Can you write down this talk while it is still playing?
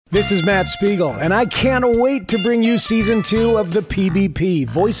This is Matt Spiegel, and I can't wait to bring you Season 2 of the PBP,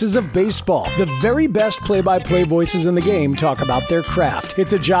 Voices of Baseball. The very best play-by-play voices in the game talk about their craft.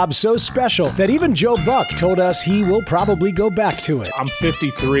 It's a job so special that even Joe Buck told us he will probably go back to it. I'm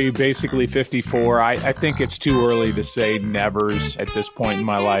 53, basically 54. I think it's too early to say nevers at this point in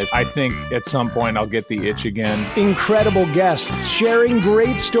my life. I think at some point I'll get the itch again. Incredible guests sharing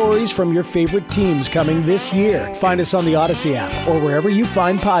great stories from your favorite teams coming this year. Find us on the Odyssey app or wherever you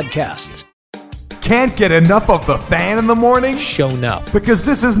find podcasts. Can't get enough of the Fan in the morning? Shown up. Because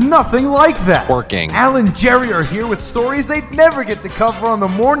this is nothing like that. Working. Al and Jerry are here with stories they'd never get to cover on the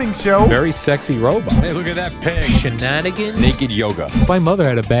morning show. Very sexy robot. Hey, look at that pig. Shenanigans. Naked yoga. My mother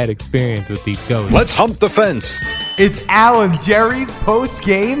had a bad experience with these ghosts. Let's hump the fence. It's Al and Jerry's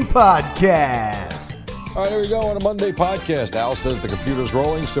post-game podcast. All right, here we go on a Monday podcast. Al says the computer's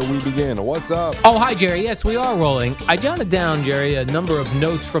rolling, so we begin. What's up? Oh, hi, Jerry. Yes, we are rolling. I jotted down, Jerry, a number of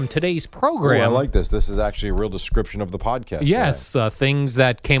notes from today's program. Ooh, I like this. This is actually a real description of the podcast. Yes, things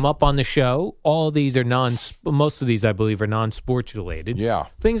that came up on the show. All of these are most of these, I believe, are non-sports related. Yeah.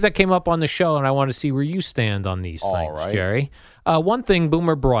 Things that came up on the show, and I want to see where you stand on these All things, right. Jerry. One thing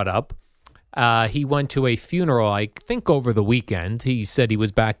Boomer brought up, he went to a funeral, I think, over the weekend. He said he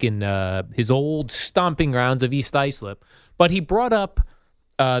was back in his old stomping grounds of East Islip. But he brought up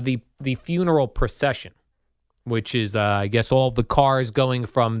the funeral procession, which is, I guess, all of the cars going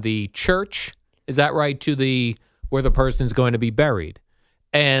from the church, is that right, to where the person's going to be buried.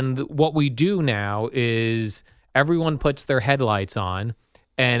 And what we do now is everyone puts their headlights on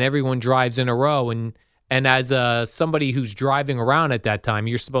and everyone drives in a row. And as somebody who's driving around at that time,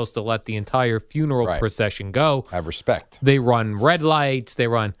 you're supposed to let the entire funeral procession go. Have respect. They run red lights. They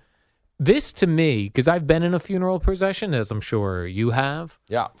run. This, to me, because I've been in a funeral procession, as I'm sure you have.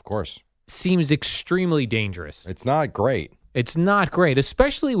 Yeah, of course. Seems extremely dangerous. It's not great. It's not great,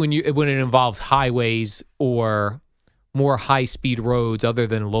 especially when it involves highways or more high-speed roads other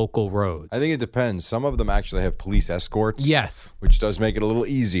than local roads. I think it depends. Some of them actually have police escorts. Yes. Which does make it a little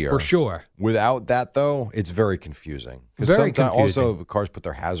easier. For sure. Without that, though, it's very confusing. Very confusing. Also, cars put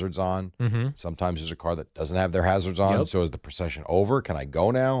their hazards on. Mm-hmm. Sometimes there's a car that doesn't have their hazards on. Yep. So is the procession over? Can I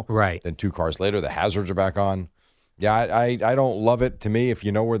go now? Right. Then 2 cars later, the hazards are back on. Yeah, I don't love it. To me, if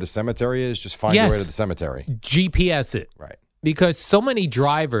you know where the cemetery is, just find your way to the cemetery. GPS it. Right. Because so many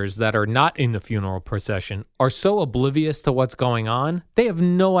drivers that are not in the funeral procession are so oblivious to what's going on. They have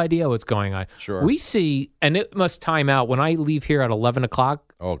no idea what's going on. Sure. We see, and it must time out, when I leave here at 11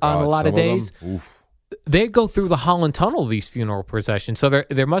 o'clock Oh, God, on a lot of days, they go through the Holland Tunnel, these funeral processions. So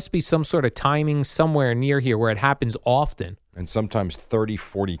there must be some sort of timing somewhere near here where it happens often. And sometimes 30,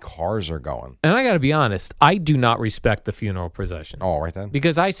 40 cars are going. And I got to be honest, I do not respect the funeral procession. Oh, right then.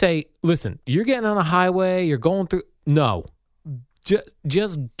 Because I say, listen, you're getting on a highway, you're going through. No.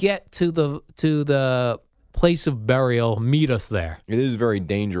 Just get to the place of burial. Meet us there. It is very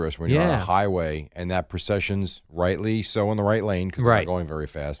dangerous when you're on a highway and that procession's rightly so in the right lane because they're not going very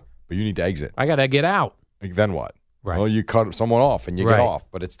fast. But you need to exit. I got to get out. Like, then what? Right. Well, you cut someone off and you get off,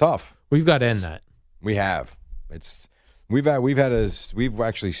 but it's tough. We've got to end that. We have. We've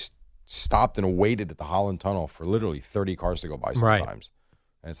actually stopped and waited at the Holland Tunnel for literally 30 cars to go by sometimes. Right.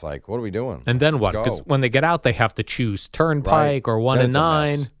 And it's like, what are we doing? And then what? Let's Because go. when they get out, they have to choose Turnpike or 1 Then and it's a 9.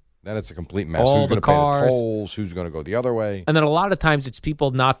 mess. Then it's a complete mess. All Who's the going to pay the cars. tolls? Who's going to go the other way? And then a lot of times it's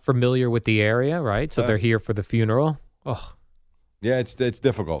people not familiar with the area, right? So they're here for the funeral. Oh. Yeah, it's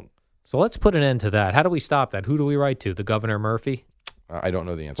difficult. So let's put an end to that. How do we stop that? Who do we write to? The Governor Murphy? I don't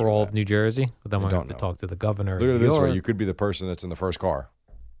know the answer For all to of that. New Jersey? But then I we'll have don't to know. talk to the governor. Look at it of this York. way. You could be the person that's in the first car.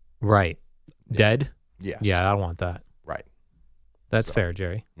 Right. Dead? Yes. Yeah, I don't want that. Right. That's So- fair,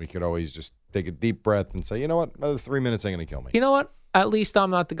 Jerry. We could always just take a deep breath and say, you know what? Another 3 minutes ain't going to kill me. You know what? At least I'm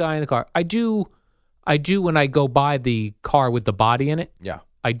not the guy in the car. I do when I go by the car with the body in it, Yeah.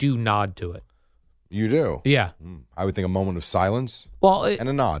 I do nod to it. You do? Yeah. I would think a moment of silence Well, and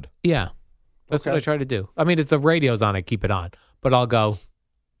a nod. yeah. That's what Okay. I try to do. I mean, if the radio's on, I keep it on. But I'll go,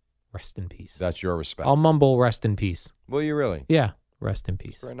 rest in peace. That's your respect. I'll mumble, rest in peace. Will you really? Yeah, rest in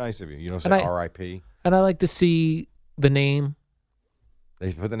peace. Very nice of you. You don't And say I- R.I.P. And I like to see the name.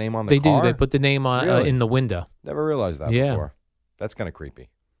 They put the name on the They car? do. They put the name on Really? in the window. Never realized that Yeah. before. That's kind of creepy.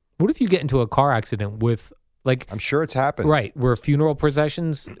 What if you get into a car accident with, like, I'm sure it's happened. right, where funeral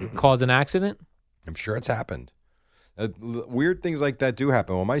processions cause an accident? I'm sure it's happened. Weird things like that do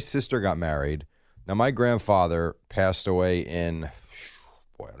happen. When my sister got married, now my grandfather passed away in,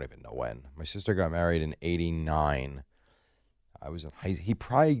 boy, I don't even know when. My sister got married in 89. He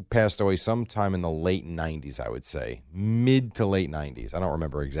probably passed away sometime in the late 90s, I would say. Mid to late 90s. I don't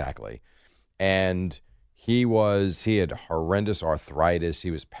remember exactly. And He had horrendous arthritis.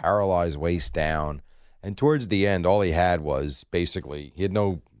 He was paralyzed waist down. And towards the end, all he had was basically, he had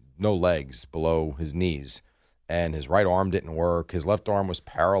no legs below his knees. And his right arm didn't work. His left arm was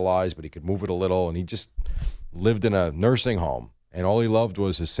paralyzed, but he could move it a little. And he just lived in a nursing home. And all he loved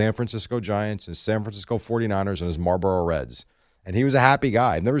was his San Francisco Giants, his San Francisco 49ers, and his Marlboro Reds. And he was a happy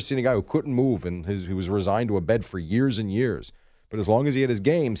guy. I've never seen a guy who couldn't move, and he was resigned to a bed for years and years. But as long as he had his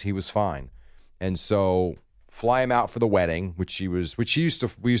games, he was fine. And so fly him out for the wedding, we used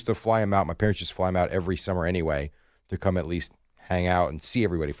to fly him out. My parents used to fly him out every summer anyway to come at least hang out and see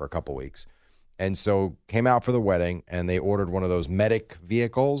everybody for a couple weeks. And so came out for the wedding, and they ordered one of those medic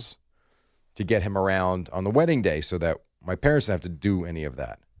vehicles to get him around on the wedding day so that my parents didn't have to do any of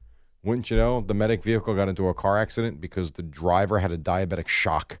that. Wouldn't you know, the medic vehicle got into a car accident because the driver had a diabetic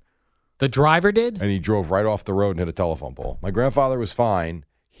shock. The driver did? And he drove right off the road and hit a telephone pole. My grandfather was fine.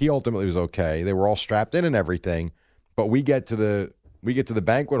 He ultimately was okay. They were all strapped in and everything. But we get to the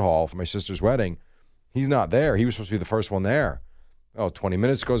banquet hall for my sister's wedding. He's not there. He was supposed to be the first one there. 20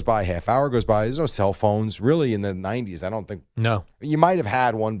 minutes goes by, half hour goes by. There's no cell phones. Really, in the 90s, I don't think. No. You might have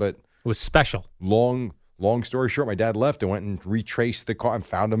had one, but. It was special. Long story short, my dad left and went and retraced the car and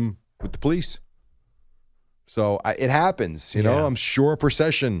found him with the police. So it happens, you know. I'm sure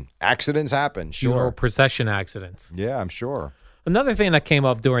procession accidents happen. Sure. Procession accidents. Yeah, I'm sure. Another thing that came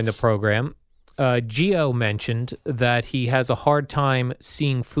up during the program, Gio mentioned that he has a hard time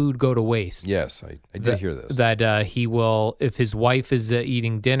seeing food go to waste. Yes, I did hear this. That he will, if his wife is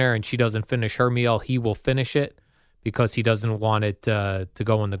eating dinner and she doesn't finish her meal, he will finish it because he doesn't want it to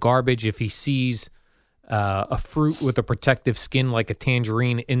go in the garbage. If he sees a fruit with a protective skin like a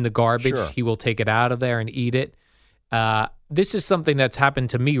tangerine in the garbage, he will take it out of there and eat it. This is something that's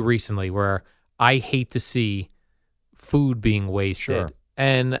happened to me recently where I hate to see food being wasted. Sure.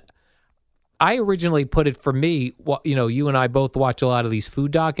 And I originally put it for me, you and I both watch a lot of these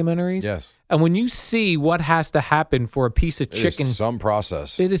food documentaries. Yes. And when you see what has to happen for a piece of chicken. It is some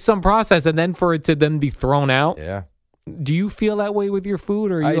process. It is some process. And then for it to then be thrown out. Yeah. Do you feel that way with your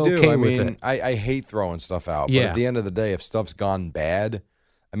food, or are you I do. okay I with mean, it? I hate throwing stuff out. Yeah. But at the end of the day, if stuff's gone bad,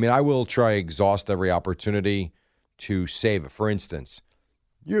 I mean, I will try exhaust every opportunity to save it. For instance,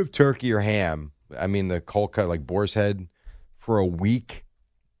 you have turkey or ham, I mean, the cold cut, like boar's head, for a week,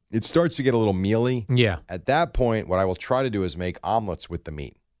 it starts to get a little mealy. Yeah. At that point, what I will try to do is make omelets with the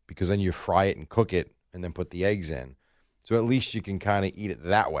meat, because then you fry it and cook it and then put the eggs in. So at least you can kind of eat it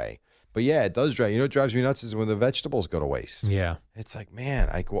that way. But yeah, it does drive. You know what drives me nuts is when the vegetables go to waste. Yeah. It's like, man,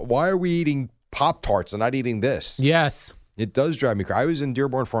 why are we eating Pop-Tarts and not eating this? Yes. It does drive me crazy. I was in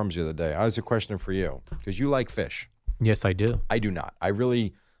Dearborn Farms the other day. I was a question for you, because you like fish. Yes, I do. I do not.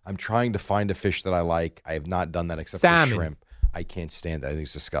 I'm trying to find a fish that I like. I have not done that except Salmon. for shrimp. I can't stand that. I think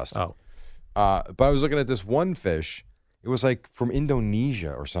it's disgusting. Oh. But I was looking at this one fish. It was like from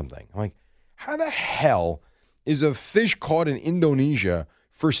Indonesia or something. I'm like, how the hell is a fish caught in Indonesia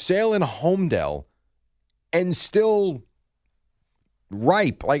for sale in Homedale and still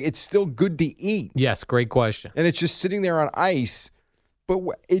ripe? Like, it's still good to eat. Yes, great question. And it's just sitting there on ice. But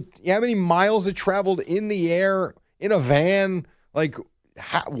how many miles it traveled in the air in a van? Like,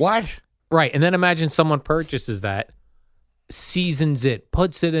 what? Right. And then imagine someone purchases that, seasons it,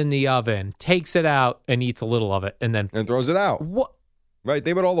 puts it in the oven, takes it out, and eats a little of it, and then throws it out. What? Right.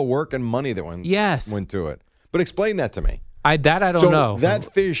 They put all the work and money that went to it. But explain that to me. I don't know. That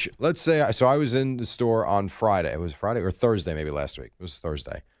fish, let's say, so I was in the store on Friday. It was Friday or Thursday, maybe last week. It was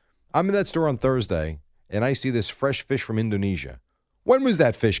Thursday. I'm in that store on Thursday, and I see this fresh fish from Indonesia. When was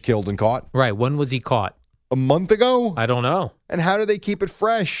that fish killed and caught? Right. When was he caught? A month ago? I don't know. And how do they keep it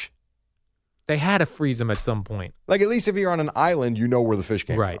fresh? They had to freeze him at some point. Like, at least if you're on an island, you know where the fish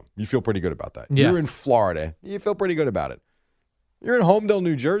came from. You feel pretty good about that. Yes. You're in Florida. You feel pretty good about it. You're in Homedale,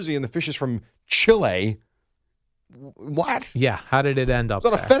 New Jersey, and the fish is from Chile. What? Yeah. How did it end up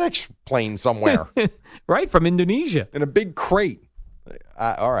It's on a FedEx plane somewhere. Right. From Indonesia. In a big crate.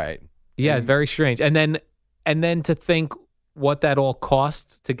 All right. Yeah. Very strange. And then to think what that all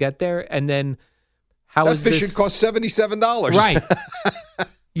cost to get there. And then how that is fish this? should cost $77. Right.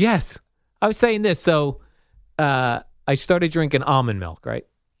 Yes. I was saying this. So I started drinking almond milk, right?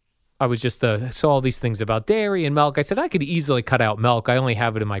 I was just saw all these things about dairy and milk. I said, I could easily cut out milk. I only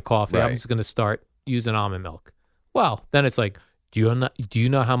have it in my coffee. Right. I'm just going to start using almond milk. Well, then it's like, do you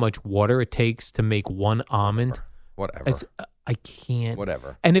know how much water it takes to make one almond? Whatever. I can't.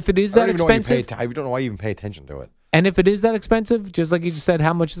 Whatever. And if it is that expensive, I don't know why you even pay attention to it. and if it is that expensive, just like you just said,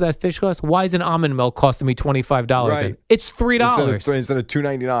 how much does that fish cost? Why is an almond milk costing me $25? Right. And it's $3. Instead of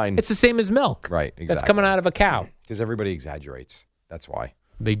 $2.99. It's the same as milk. Right, exactly. That's coming out of a cow. Because everybody exaggerates. That's why.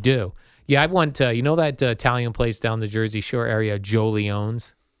 They do. Yeah, I went to, you know that Italian place down the Jersey Shore area, Joe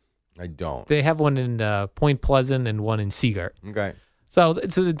Leone's? I don't. They have one in Point Pleasant and one in Seagirt. Okay. So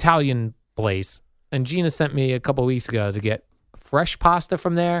it's an Italian place. And Gina sent me a couple weeks ago to get fresh pasta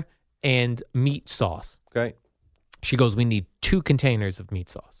from there and meat sauce. Okay. She goes, we need 2 containers of meat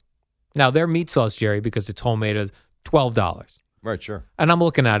sauce. Now, their meat sauce, Jerry, because it's homemade, is $12. Right, sure. And I'm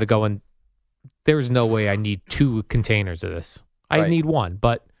looking at it going, there's no way I need 2 containers of this. I Right. need 1,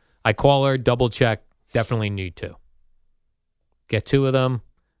 but I call her, double check, definitely need 2. Get 2 of them,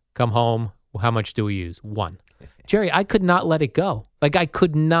 come home. Well, how much do we use? 1. Jerry, I could not let it go. Like, I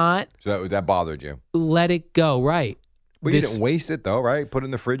could not So that bothered you. let it go, right? But you didn't waste it, though, right? Put it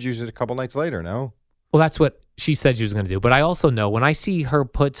in the fridge, use it a couple nights later, no? Well, that's what she said she was going to do. But I also know when I see her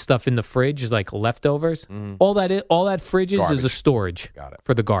put stuff in the fridge, like leftovers, all that fridge is a Garbage. storage Got it.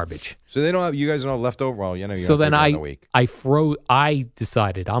 for the garbage. So they don't have, you guys don't have leftover? Well, you know, you So don't then have to do it in a week. I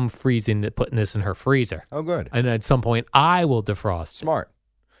decided I'm freezing it, putting this in her freezer. Oh, good. And at some point, I will defrost it. Smart.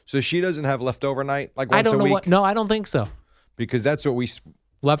 So she doesn't have leftover night like once I don't a know week? what. No, I don't think so. Because that's what we.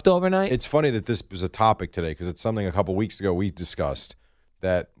 Leftover night? It's funny that this was a topic today because it's something a couple weeks ago we discussed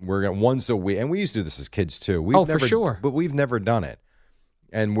that we're going to once a week, and we used to do this as kids too. We've for sure. But we've never done it.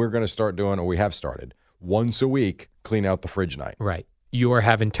 And we're going to start doing, or we have started, once a week, clean out the fridge night. Right. You're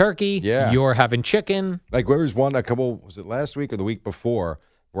having turkey. Yeah. You're having chicken. Like there was one was it last week or the week before,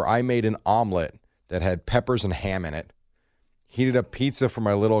 where I made an omelet that had peppers and ham in it, heated up pizza for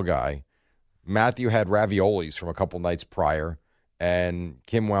my little guy. Matthew had raviolis from a couple nights prior, and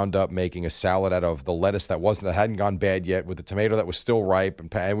Kim wound up making a salad out of the lettuce that hadn't gone bad yet with the tomato that was still ripe,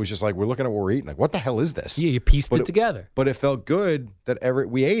 and it was just like, we're looking at what we're eating, like, what the hell is this? Yeah, you pieced But it together. But it felt good that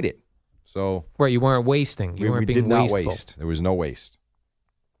we ate it. So Right. You weren't wasting. You we weren't being did not wasteful. waste. There was no waste.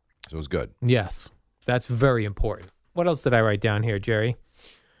 So it was good. Yes. That's very important. What else did I write down here, Jerry?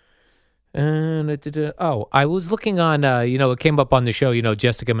 And I was looking on, it came up on the show,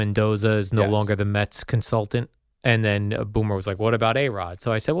 Jessica Mendoza is no Yes. longer the Mets consultant. And then Boomer was like, what about A-Rod?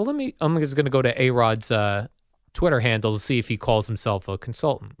 So I said, well, I'm just going to go to A-Rod's Twitter handle to see if he calls himself a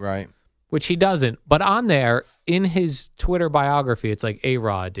consultant, Right. which he doesn't. But on there, in his Twitter biography, it's like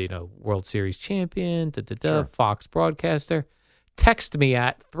A-Rod, World Series champion, Sure. Fox broadcaster. Text me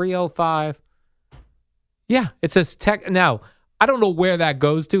at 305. Yeah, it says text. Now, I don't know where that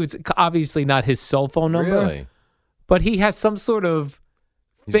goes to. It's obviously not his cell phone number. Really? But he has some sort of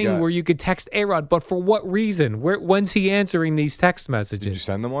He's thing got- where you could text A-Rod. But for what reason? When's he answering these text Did you messages?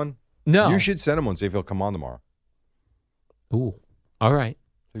 send them one? No. You should send him one, see if he'll come on tomorrow. Ooh, all right.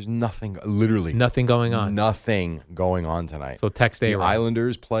 There's nothing, literally Nothing going on. nothing going on tonight. So text the A-Rod.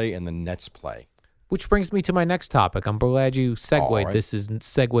 Islanders play and the Nets play. Which brings me to my next topic. I'm glad you segued. All right. This is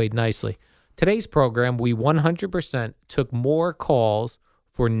segued nicely. Today's program, we 100% took more calls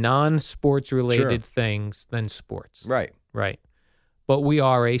for non-sports related things than sports. Right, Right. But we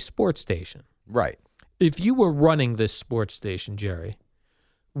are a sports station. right. If you were running this sports station, Jerry,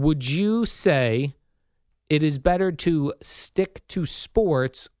 would you say it is better to stick to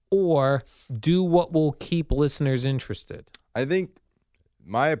sports or do what will keep listeners interested? I think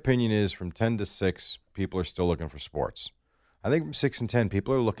my opinion is from 10 to 6, people are still looking for sports. I think from 6 and 10,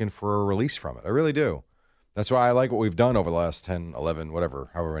 people are looking for a release from it. I really do. That's why I like what we've done over the last 10, 11, whatever,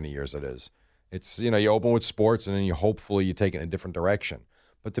 however many years it is. It's, you open with sports and then hopefully you take it in a different direction.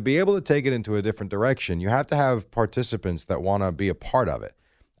 But to be able to take it into a different direction, you have to have participants that want to be a part of it.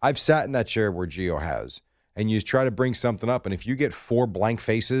 I've sat in that chair where Gio has, and you try to bring something up, and if you get 4 blank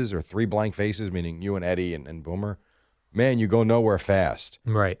faces or 3 blank faces, meaning you and Eddie and Boomer, man, you go nowhere fast.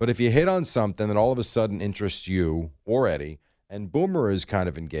 Right. But if you hit on something that all of a sudden interests you or Eddie, and Boomer is kind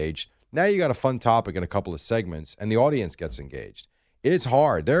of engaged, now you got a fun topic in a couple of segments, and the audience gets engaged. It's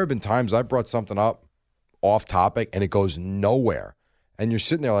hard. There have been times I brought something up off topic, and it goes nowhere. And you're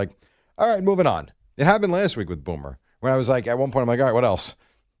sitting there like, all right, moving on. It happened last week with Boomer, when I was like, at one point, I'm like, all right, what else?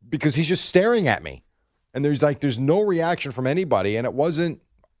 Because he's just staring at me. And there's no reaction from anybody, and it wasn't,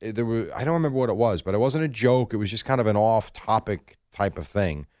 I don't remember what it was, but it wasn't a joke. It was just kind of an off-topic type of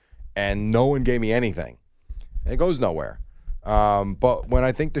thing, and no one gave me anything. It goes nowhere. But when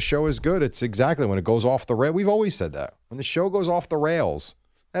I think the show is good, it's exactly when it goes off the rail. We've always said that. When the show goes off the rails,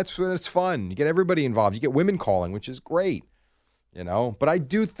 that's when it's fun. You get everybody involved. You get women calling, which is great, But I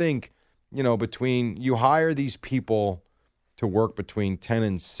do think, between you hire these people to work between 10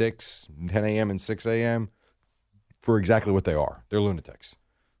 a.m. and 6 a.m. for exactly what they are. They're lunatics.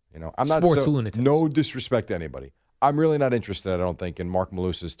 I'm not Sports lunatics. No disrespect to anybody. I'm really not interested, I don't think, in Mark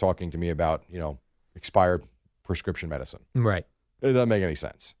Malusis talking to me about, expired prescription medicine. Right. It doesn't make any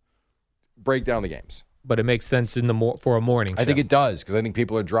sense. Break down the games. but it makes sense for a morning show. I think it does because I think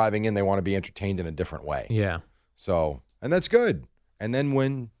people are driving in. They want to be entertained in a different way. Yeah. So, and that's good. And then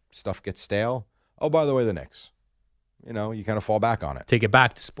when stuff gets stale, oh, by the way, the Knicks. You know, you kind of fall back on it. Take it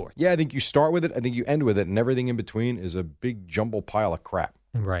back to sports. Yeah, I think you start with it. I think you end with it, and everything in between is a big jumble pile of crap.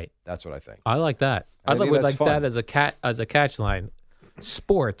 Right. That's what I think. I like that. I think would that's like fun. that as a catch line.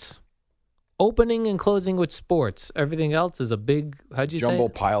 Sports. Opening and closing with sports. Everything else is a big, how'd you Jumble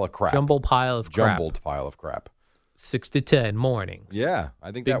say? pile of crap. Jumble pile of crap. Jumbled pile of crap. 6 to 10 mornings. Yeah,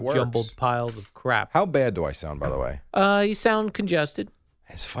 I think Big that works. jumbled piles of crap. How bad do I sound, by the way? You sound congested.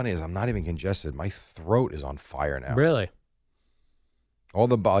 As funny as I'm not even congested. My throat is on fire now. Really? All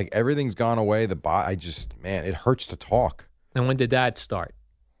the like everything's gone away. I just, man, it hurts to talk. And when did that start?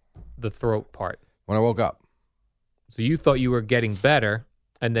 The throat part. When I woke up. So you thought you were getting better,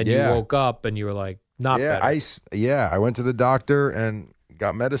 and then Yeah. you woke up and you were like, not better. I went to the doctor and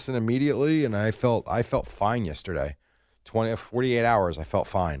got medicine immediately, and I felt fine yesterday. 48 hours, I felt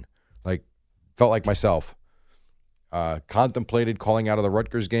fine. Like, felt like myself. Contemplated calling out of the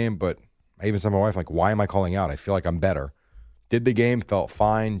Rutgers game, but I even said to my wife, like, why am I calling out? I feel like I'm better. Did the game, felt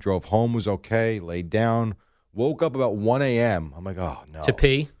fine, drove home, was okay, laid down, woke up about 1 a.m. I'm like, oh, no. To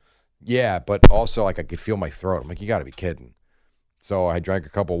pee? Yeah, but also, like, I could feel my throat. I'm like, you got to be kidding. So I drank a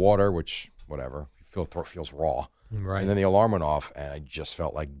cup of water, which, whatever, throat feels raw. Right. And then the alarm went off, and I just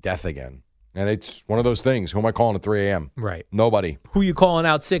felt like death again. And it's one of those things. Who am I calling at 3 a.m.? Right. Nobody. Who you calling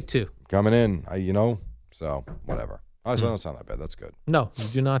out sick to? Coming in, so whatever. Honestly, I don't sound that bad. That's good. No, you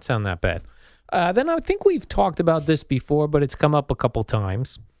do not sound that bad. Then I think we've talked about this before, but it's come up a couple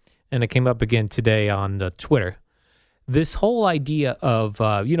times, and it came up again today on Twitter. This whole idea of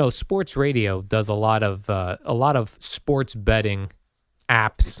sports radio does a lot of sports betting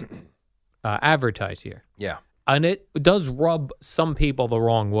apps advertise here, Yeah. and it does rub some people the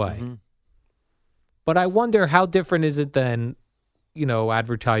wrong way. Mm-hmm. But I wonder how different is it than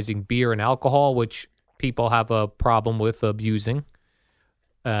advertising beer and alcohol, which people have a problem with abusing.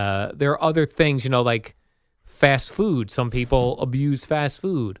 There are other things, like fast food. Some people abuse fast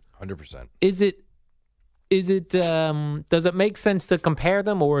food. 100%. Is it? Does it make sense to compare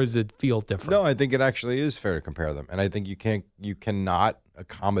them, or does it feel different? No, I think it actually is fair to compare them, and I think you cannot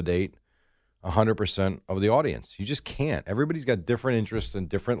accommodate 100% of the audience. You just can't. Everybody's got different interests and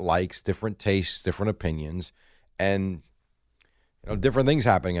different likes, different tastes, different opinions, and different things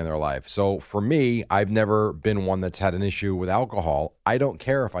happening in their life. So for me, I've never been one that's had an issue with alcohol. I don't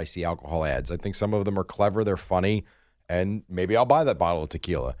care if I see alcohol ads. I think some of them are clever, they're funny, and maybe I'll buy that bottle of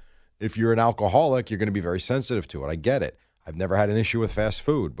tequila. If you're an alcoholic, you're going to be very sensitive to it. I get it. I've never had an issue with fast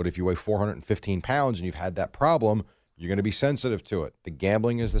food, but if you weigh 415 pounds and you've had that problem, you're going to be sensitive to it. The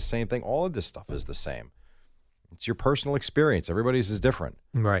gambling is the same thing. All of this stuff is the same. It's your personal experience. Everybody's is different.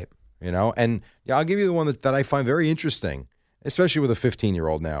 Right. And I'll give you the one that I find very interesting, especially with a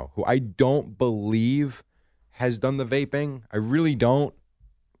 15-year-old now, who I don't believe has done the vaping. I really don't.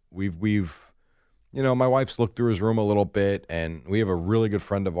 We've my wife's looked through his room a little bit, and we have a really good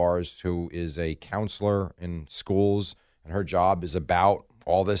friend of ours who is a counselor in schools, and her job is about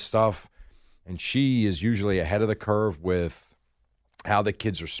all this stuff. And she is usually ahead of the curve with how the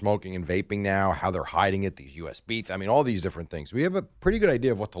kids are smoking and vaping now, how they're hiding it, these USB, all these different things. We have a pretty good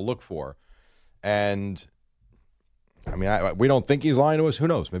idea of what to look for. And we don't think he's lying to us. Who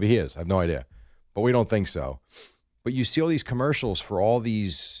knows? Maybe he is. I have no idea. But we don't think so. But you see all these commercials for all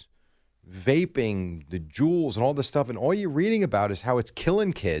these vaping, the Juuls and all this stuff, and all you're reading about is how it's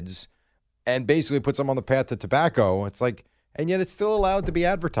killing kids and basically puts them on the path to tobacco. It's like, and yet it's still allowed to be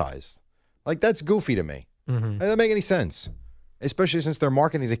advertised. Like, that's goofy to me. Mm-hmm. That doesn't make any sense, especially since they're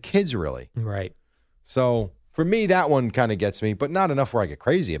marketing to kids, really. Right. So for me, that one kind of gets me, but not enough where I get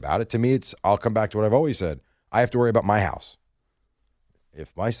crazy about it. To me, I'll come back to what I've always said. I have to worry about my house.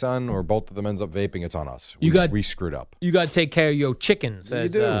 If my son or both of them ends up vaping, it's on us. We screwed up. You got to take care of your chickens,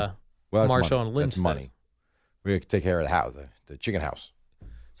 as Well, Marshall money. and Lynn That's money. says. We have to take care of the house, the chicken house.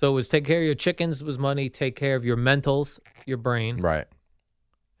 So it was take care of your chickens was money, take care of your mentals, your brain. Right.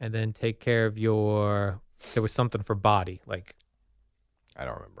 And then take care of there was something for body, like I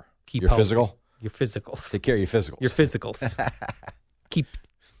don't remember. keep Your healthy. physical? Your physicals. Take care of your physicals. Your physicals.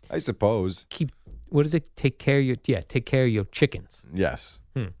 I suppose. What is it? Take care of your chickens. Yes.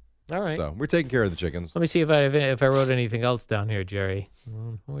 All right. So we're taking care of the chickens. Let me see if I wrote anything else down here, Jerry.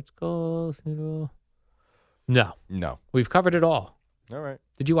 What's called? No. No. We've covered it all. All right.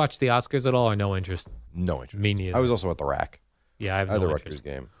 Did you watch the Oscars at all or no interest? No interest. Me neither. I was also at the rack. Yeah, I have I had no the interest. Rutgers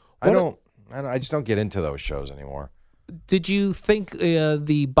game. What I just don't get into those shows anymore. Did you think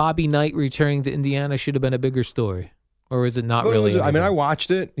the Bobby Knight returning to Indiana should have been a bigger story? Or is it not But it really? was- I mean, anything? I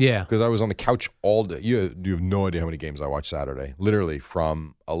watched it. Yeah. Because I was on the couch all day. You have no idea how many games I watched Saturday. Literally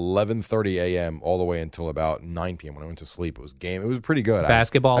from 11:30 a.m. all the way until about 9 p.m. when I went to sleep. It was pretty good.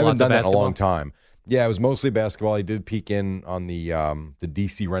 Basketball, I haven't lots of done that in a basketball? long time. Yeah, it was mostly basketball. I did peek in on the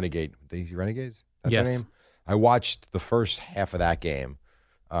DC Renegades. That's Yes. their name? I watched the first half of that game.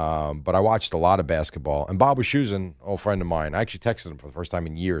 But I watched a lot of basketball. And Bob Wischusen, an old friend of mine, I actually texted him for the first time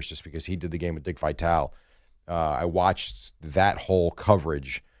in years just because he did the game with Dick Vitale. I watched that whole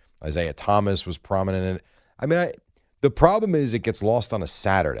coverage. Isaiah Thomas was prominent in it. I mean, the problem is it gets lost on a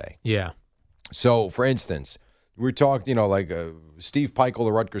Saturday. Yeah. So, for instance, we talked, Steve Peichel,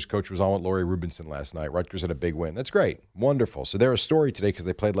 the Rutgers coach, was on with Laurie Rubinson last night. Rutgers had a big win. That's great. Wonderful. So they're a story today because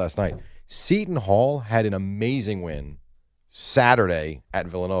they played last night. Seton Hall had an amazing win Saturday at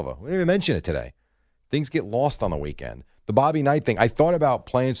Villanova. We didn't even mention it today. Things get lost on the weekend. The Bobby Knight thing, I thought about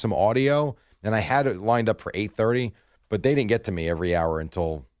playing some audio, and I had it lined up for 8:30, but they didn't get to me every hour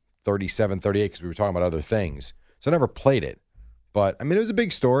until 37, 38 because we were talking about other things. So I never played it. But, I mean, it was a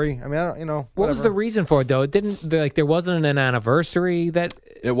big story. I mean, What was the reason for it, though? It didn't, there wasn't an anniversary that.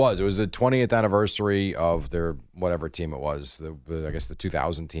 It was. It was the 20th anniversary of their whatever team it was. I guess the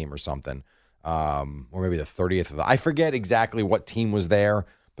 2000 team or something. Or maybe the 30th. I forget exactly what team was there,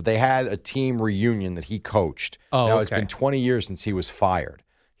 but they had a team reunion that he coached. Oh, now, okay. it's been 20 years since he was fired.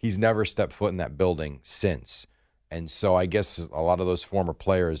 He's never stepped foot in that building since. And so I guess a lot of those former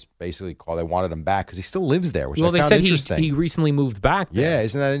players basically they wanted him back because he still lives there, which Well, I they found said interesting. he recently moved back there. Yeah,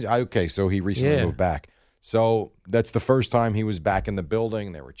 isn't that okay? So he recently moved back. So that's the first time he was back in the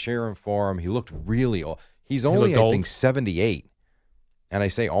building. They were cheering for him. He looked really old. He's only, looked I old? think, 78. And I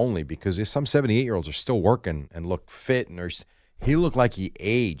say only because there's some 78-year-olds are still working and look fit. And he looked like he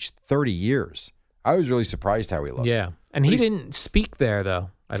aged 30 years. I was really surprised how he looked. Yeah. And he didn't speak there, though,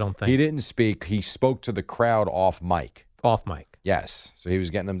 I don't think. He didn't speak. He spoke to the crowd off mic. Off mic. Yes. So he was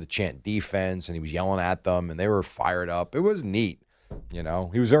getting them to chant defense, and he was yelling at them, and they were fired up. It was neat. He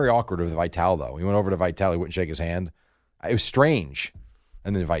was very awkward with Vitale, though. He went over to Vitale. He wouldn't shake his hand. It was strange.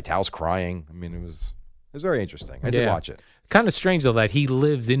 And then Vitale's crying. I mean, it was very interesting. I did watch it. Kind of strange, though, that he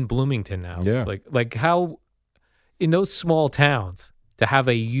lives in Bloomington now. Yeah. Like how in those small towns to have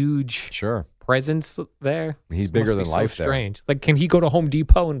a huge presence there. He's must bigger be than so life there. strange. Like, can he go to Home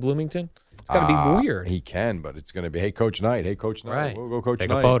Depot in Bloomington? It's got to be weird. He can, but it's going to be, hey, Coach Knight. Hey, Coach Knight. Right. We'll go Coach Take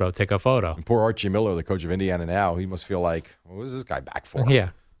Knight. Take a photo. And poor Archie Miller, the coach of Indiana now, he must feel like, what is this guy back for? Yeah.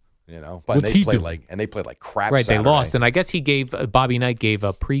 But What's they he played doing? they played like crap. Right, Saturday. they lost, and I guess he gave Bobby Knight gave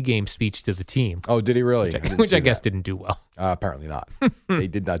a pregame speech to the team, Oh, did he really? which I guess didn't do well. Apparently not. They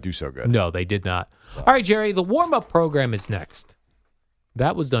did not do so good. No, they did not. All right, Jerry, the warm-up program is next.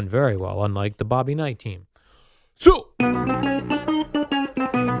 That was done very well, unlike the Bobby Knight team. So,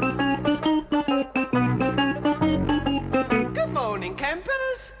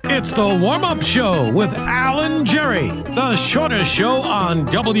 It's the warm-up show with Al and Jerry, the shortest show on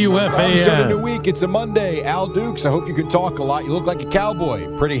It's got a new WFAN. week. It's a Monday. Al Dukes, I hope you can talk a lot. You look like a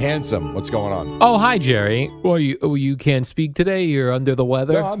cowboy. Pretty handsome. What's going on? oh, hi, Jerry. Well, you can't speak today. You're under the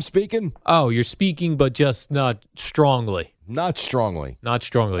weather. No, I'm speaking. Oh, you're speaking, but just not strongly. Not strongly. Not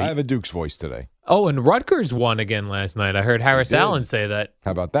strongly. I have a Dukes voice today. Oh, and Rutgers won again last night. I heard Harris did. Allen say that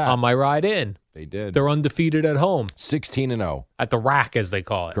How about that? on my ride in. They did. They're undefeated at home 16-0. at the rack, as they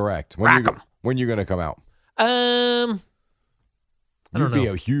call it. Correct. Rack 'em. When you going to come out? I don't You'd be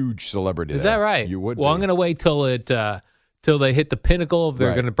know. a huge celebrity. Is there. that right? You would. Well, be. I'm going to wait till they hit the pinnacle. If they're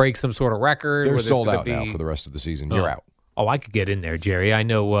Right. going to break some sort of record, They're where there's sold gonna out be... now for the rest of the season. You're out. Oh, I could get in there, Jerry. I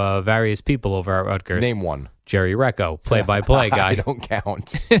know various people over at Rutgers. Name one. Jerry Recco, play-by-play I guy. don't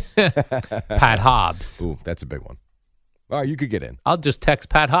count. Pat Hobbs. Ooh, that's a big one. All right, you could get in. I'll just text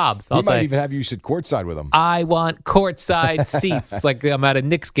Pat Hobbs. He I'll might say, even have you sit courtside with him. I want courtside seats. Like I'm at a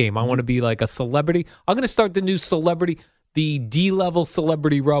Knicks game. I want to be like a celebrity. I'm going to start the new celebrity, the D-level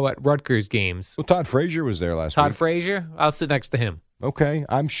celebrity row at Rutgers games. Well, Todd Frazier was there last Todd week. Frazier, I'll sit next to him. Okay,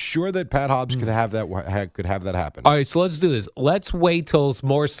 I'm sure that Pat Hobbs could have that happen. All right, so let's do this. Let's wait till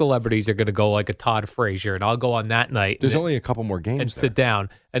more celebrities are going to go like a Todd Frazier, and I'll go on that night. There's and only a couple more games and there. sit down,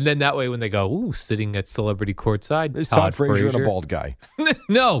 and then that way when they go, ooh, sitting at celebrity courtside, There's Todd Frazier and a bald guy.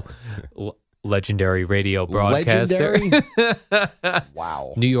 No, legendary radio broadcaster, Legendary?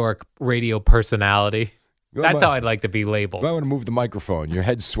 Wow. New York radio personality. You That's might- how I'd like to be labeled. I want to move the microphone. Your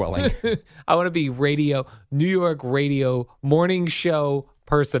head's swelling. I want to be New York radio morning show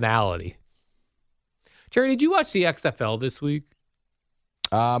personality. Jerry, did you watch the XFL this week?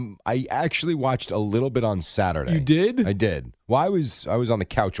 I actually watched a little bit on Saturday. You did? I did. Well, I was on the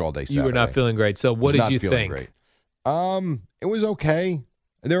couch all day Saturday. You were not feeling great. So what Was did not you feeling think? Great. It was okay.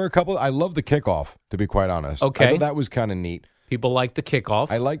 There were a couple. I love the kickoff, to be quite honest. Okay. I thought that was kind of neat. People like the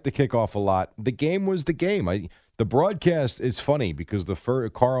kickoff. I like the kickoff a lot. The game was the game. The broadcast is funny because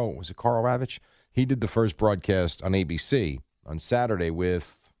Carl Ravitch? He did the first broadcast on ABC on Saturday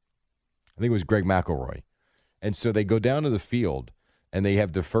with, I think it was Greg McElroy. And so they go down to the field and they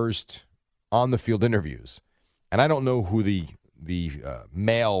have the first on-the-field interviews. And I don't know who the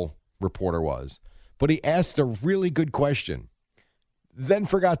male reporter was, but he asked a really good question, then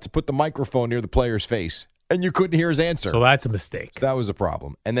forgot to put the microphone near the player's face, and you couldn't hear his answer. So that's a mistake. So that was a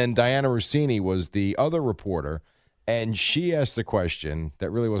problem. And then Diana Rossini was the other reporter, and she asked a question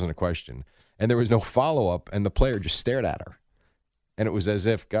that really wasn't a question, and there was no follow-up, and the player just stared at her. And it was as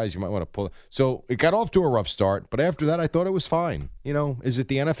if, guys, you might want to pull. So it got off to a rough start, but after that, I thought it was fine. You know, is it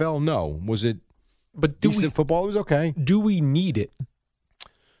the NFL? No. Was it decent football? It was okay. Do we need it?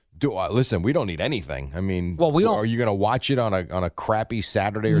 Listen, we don't need anything. I mean, well, we don't. Are you going to watch it on a crappy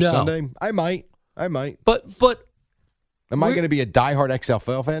Saturday or Sunday? I might. But am I going to be a diehard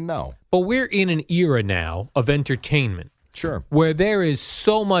XFL fan? No. But we're in an era now of entertainment. Sure. Where there is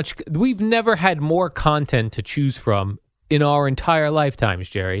so much. We've never had more content to choose from in our entire lifetimes,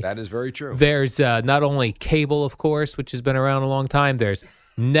 Jerry. That is very true. There's not only cable, of course, which has been around a long time. There's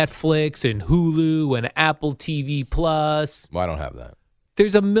Netflix and Hulu and Apple TV Plus. Well, I don't have that.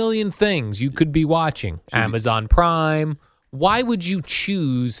 There's a million things you could be watching. Amazon Prime. Why would you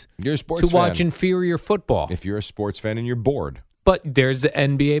choose to watch inferior football? If you're a sports fan and you're bored. But there's the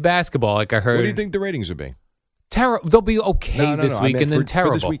NBA basketball, like I heard. What do you think the ratings would be? They'll be okay this week and then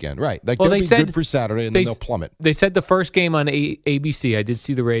terrible. For this weekend, right. Like, well, they'll be good for Saturday and then they'll plummet. They said the first game on ABC, I did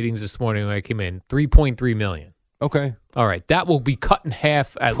see the ratings this morning when I came in, 3.3 million. Okay. All right. That will be cut in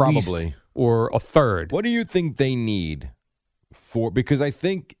half at least or a third. What do you think they need because I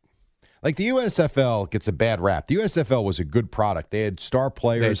think, like, the USFL gets a bad rap. The USFL was a good product. They had star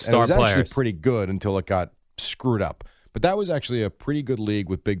players, and it was actually pretty good until it got screwed up. But that was actually a pretty good league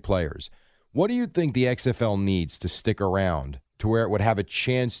with big players. What do you think the XFL needs to stick around to where it would have a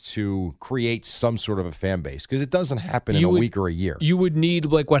chance to create some sort of a fan base? Because it doesn't happen in a week or a year. You would need,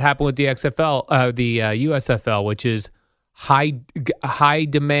 like what happened with the XFL, the USFL, which is high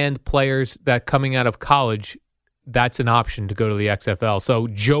demand players that coming out of college. That's an option to go to the XFL. So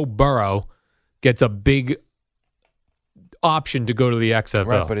Joe Burrow gets a big option to go to the XFL.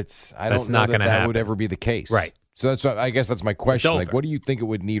 Right, but I don't know that would ever be the case. Right. So I guess that's my question. Like, what do you think it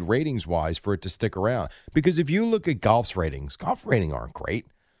would need ratings-wise for it to stick around? Because if you look at golf ratings aren't great,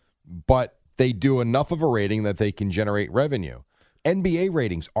 but they do enough of a rating that they can generate revenue. NBA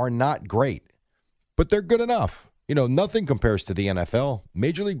ratings are not great, but they're good enough. You know, nothing compares to the NFL.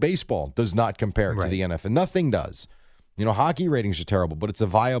 Major League Baseball does not compare to the NFL. Nothing does. You know, hockey ratings are terrible, but it's a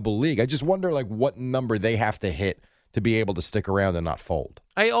viable league. I just wonder, like, what number they have to hit to be able to stick around and not fold.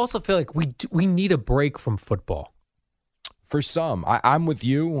 I also feel like we need a break from football. For some. I'm with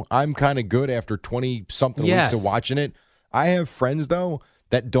you. I'm kind of good after 20-something weeks of watching it. I have friends, though,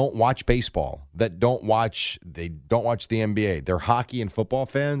 that don't watch baseball, that don't watch the NBA. They're hockey and football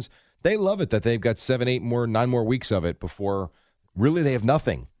fans. They love it that they've got 9 more weeks of it before really they have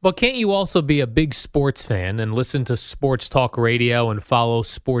nothing. But can't you also be a big sports fan and listen to sports talk radio and follow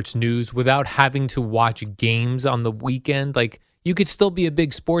sports news without having to watch games on the weekend? Like, you could still be a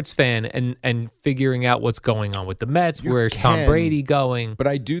big sports fan and figuring out what's going on with the Mets. Where's Tom Brady going? But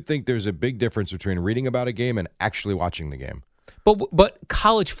I do think there's a big difference between reading about a game and actually watching the game. But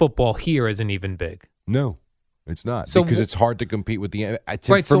college football here isn't even big. No. It's not, because it's hard to compete with the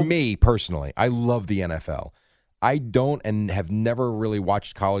for me personally, I love the NFL. I don't and have never really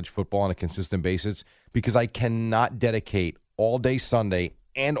watched college football on a consistent basis because I cannot dedicate all day Sunday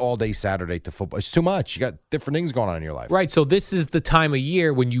and all day Saturday to football. It's too much. You got different things going on in your life. Right, so this is the time of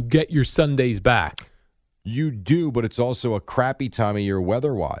year when you get your Sundays back. You do, but it's also a crappy time of year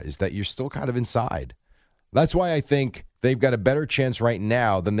weather-wise that you're still kind of inside. That's why I think they've got a better chance right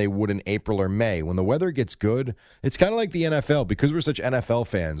now than they would in April or May. When the weather gets good, it's kind of like the NFL. Because we're such NFL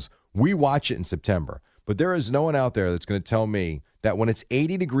fans, we watch it in September. But there is no one out there that's going to tell me that when it's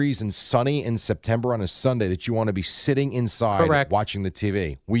 80 degrees and sunny in September on a Sunday that you want to be sitting inside watching the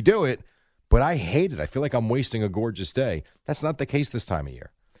TV. We do it, but I hate it. I feel like I'm wasting a gorgeous day. That's not the case this time of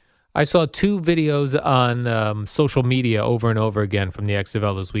year. I saw 2 videos on social media over and over again from the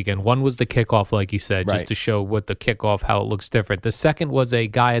XFL this weekend. One was the kickoff, like you said, just to show what the kickoff, how it looks different. The second was a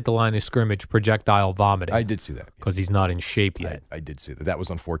guy at the line of scrimmage projectile vomiting. I did see that. Because he's not in shape yet. I did see that. That was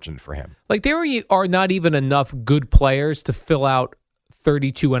unfortunate for him. Like, there are not even enough good players to fill out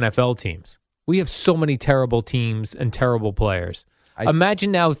 32 NFL teams. We have so many terrible teams and terrible players.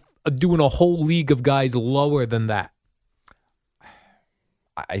 Imagine now doing a whole league of guys lower than that.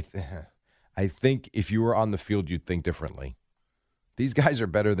 I think if you were on the field, you'd think differently. These guys are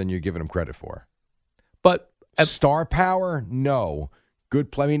better than you're giving them credit for. But star power, no.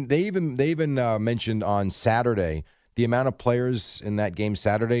 Good play. I mean, they even mentioned on Saturday the amount of players in that game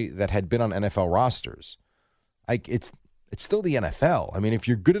Saturday that had been on NFL rosters. Like it's still the NFL. I mean, if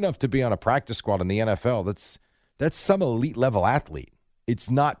you're good enough to be on a practice squad in the NFL, that's some elite level athlete. It's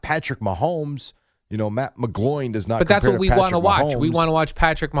not Patrick Mahomes. You know, Matt McGloin does not. But that's what we want to watch. Mahomes. We want to watch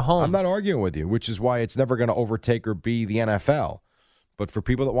Patrick Mahomes. I'm not arguing with you, which is why it's never going to overtake or be the NFL. But for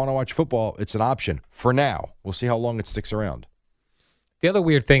people that want to watch football, it's an option for now. We'll see how long it sticks around. The other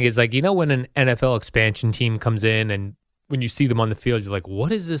weird thing is, like, you know, when an NFL expansion team comes in and when you see them on the field, you're like,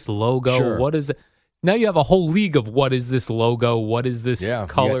 what is this logo? Sure. What is it? Now you have a whole league of what is this logo? What is this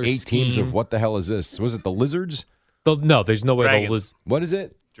color you got 8 scheme? teams of what the hell is this? Was it the Lizards? No, there's no way Dragons. What is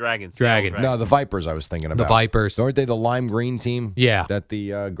it? Dragons. Dragons. No, the Vipers I was thinking about. The Vipers. Aren't they the lime green team? Yeah. That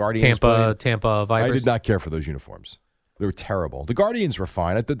the Guardians played? Tampa Vipers. I did not care for those uniforms. They were terrible. The Guardians were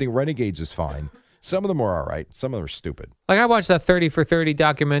fine. I thought the Renegades is fine. Some of them were all right. Some of them are stupid. Like, I watched that 30 for 30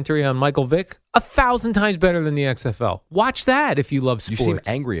 documentary on Michael Vick. 1,000 times better than the XFL. Watch that if you love sports. You seem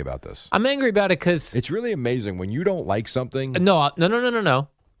angry about this. I'm angry about it because... It's really amazing when you don't like something. No.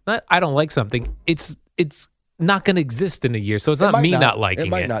 Not, I don't like something. It's not going to exist in a year, so it's not me not liking it.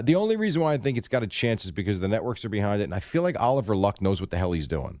 It might not. The only reason why I think it's got a chance is because the networks are behind it, and I feel like Oliver Luck knows what the hell he's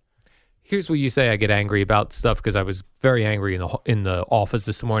doing. Here's what you say I get angry about stuff, because I was very angry in the office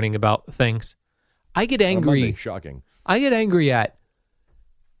this morning about things. I get angry. Monday, shocking. I get angry at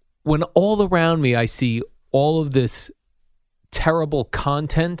when all around me I see all of this terrible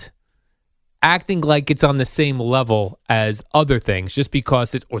content acting like it's on the same level as other things just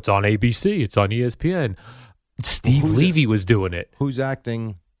because it's on ABC, it's on ESPN. Steve Levy was doing it. Who's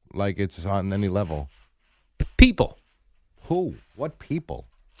acting like it's on any level? People. Who? What people?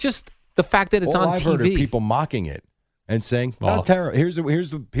 Just the fact that it's all on I've TV. heard are people mocking it and saying, not terrible. Here's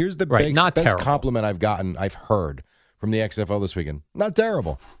the Right, not best terrible. compliment I've heard from the XFL this weekend. Not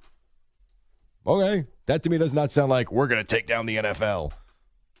terrible. Okay. That to me does not sound like we're going to take down the NFL.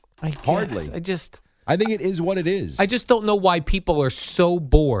 Hardly. I think it is what it is. I just don't know why people are so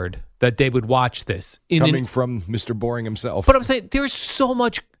bored that they would watch this. Coming from Mr. Boring himself. But I'm saying there's so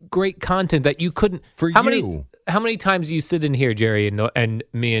much great content that you couldn't. How many times do you sit in here, Jerry, and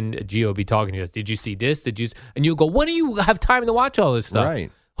me and Gio be talking to us? Did you see this? And you go, when do you have time to watch all this stuff?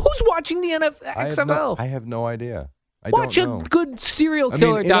 Right. Who's watching the XFL? I have no idea. Watch a good serial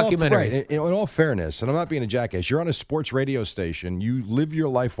killer documentary. In all fairness, and I'm not being a jackass, you're on a sports radio station. You live your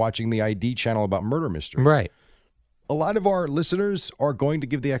life watching the ID channel about murder mysteries. Right. A lot of our listeners are going to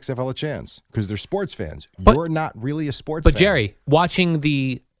give the XFL a chance because they're sports fans. You're not really a sports fan. But, Jerry, watching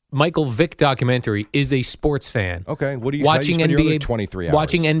the Michael Vick documentary is a sports fan. Okay, what do you watching say? You spend your NBA other 23 hours.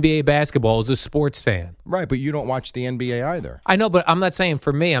 Watching NBA basketball is a sports fan. Right, but you don't watch the NBA either. I know, but I'm not saying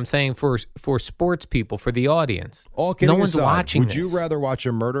for me. I'm saying for sports people, for the audience. All kidding no one's aside, watching would this. you rather watch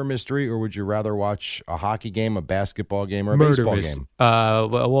a murder mystery or would you rather watch a hockey game, a basketball game, or a baseball game?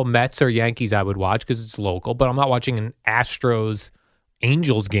 Well, Mets or Yankees I would watch because it's local, but I'm not watching an Astros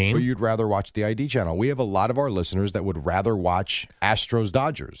Angels game. Or you'd rather watch the ID channel. We have a lot of our listeners that would rather watch Astros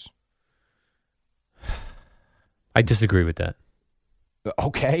Dodgers. I disagree with that.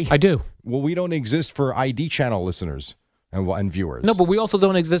 Okay. I do. Well, we don't exist for ID channel listeners and viewers. No, but we also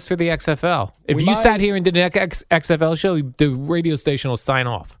don't exist for the XFL. If you sat here and did an XFL show, the radio station will sign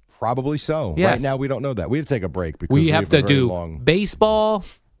off. Probably so. Yes. Right now, we don't know that. We have to take a break because we have to a very do long... baseball,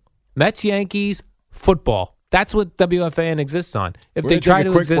 Mets, Yankees, football. That's what WFAN exists on. If they try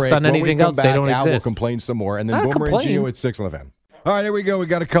to exist on anything else, they don't exist. Al will exist. complain some more, and then Boomer and Gio at 6 on the Fan. All right, here we go. We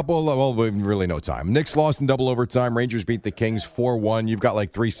got a couple. Well, we have really no time. Knicks lost in double overtime. Rangers beat the Kings 4-1. You've got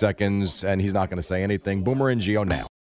like 3 seconds, and he's not going to say anything. Boomer and Gio now.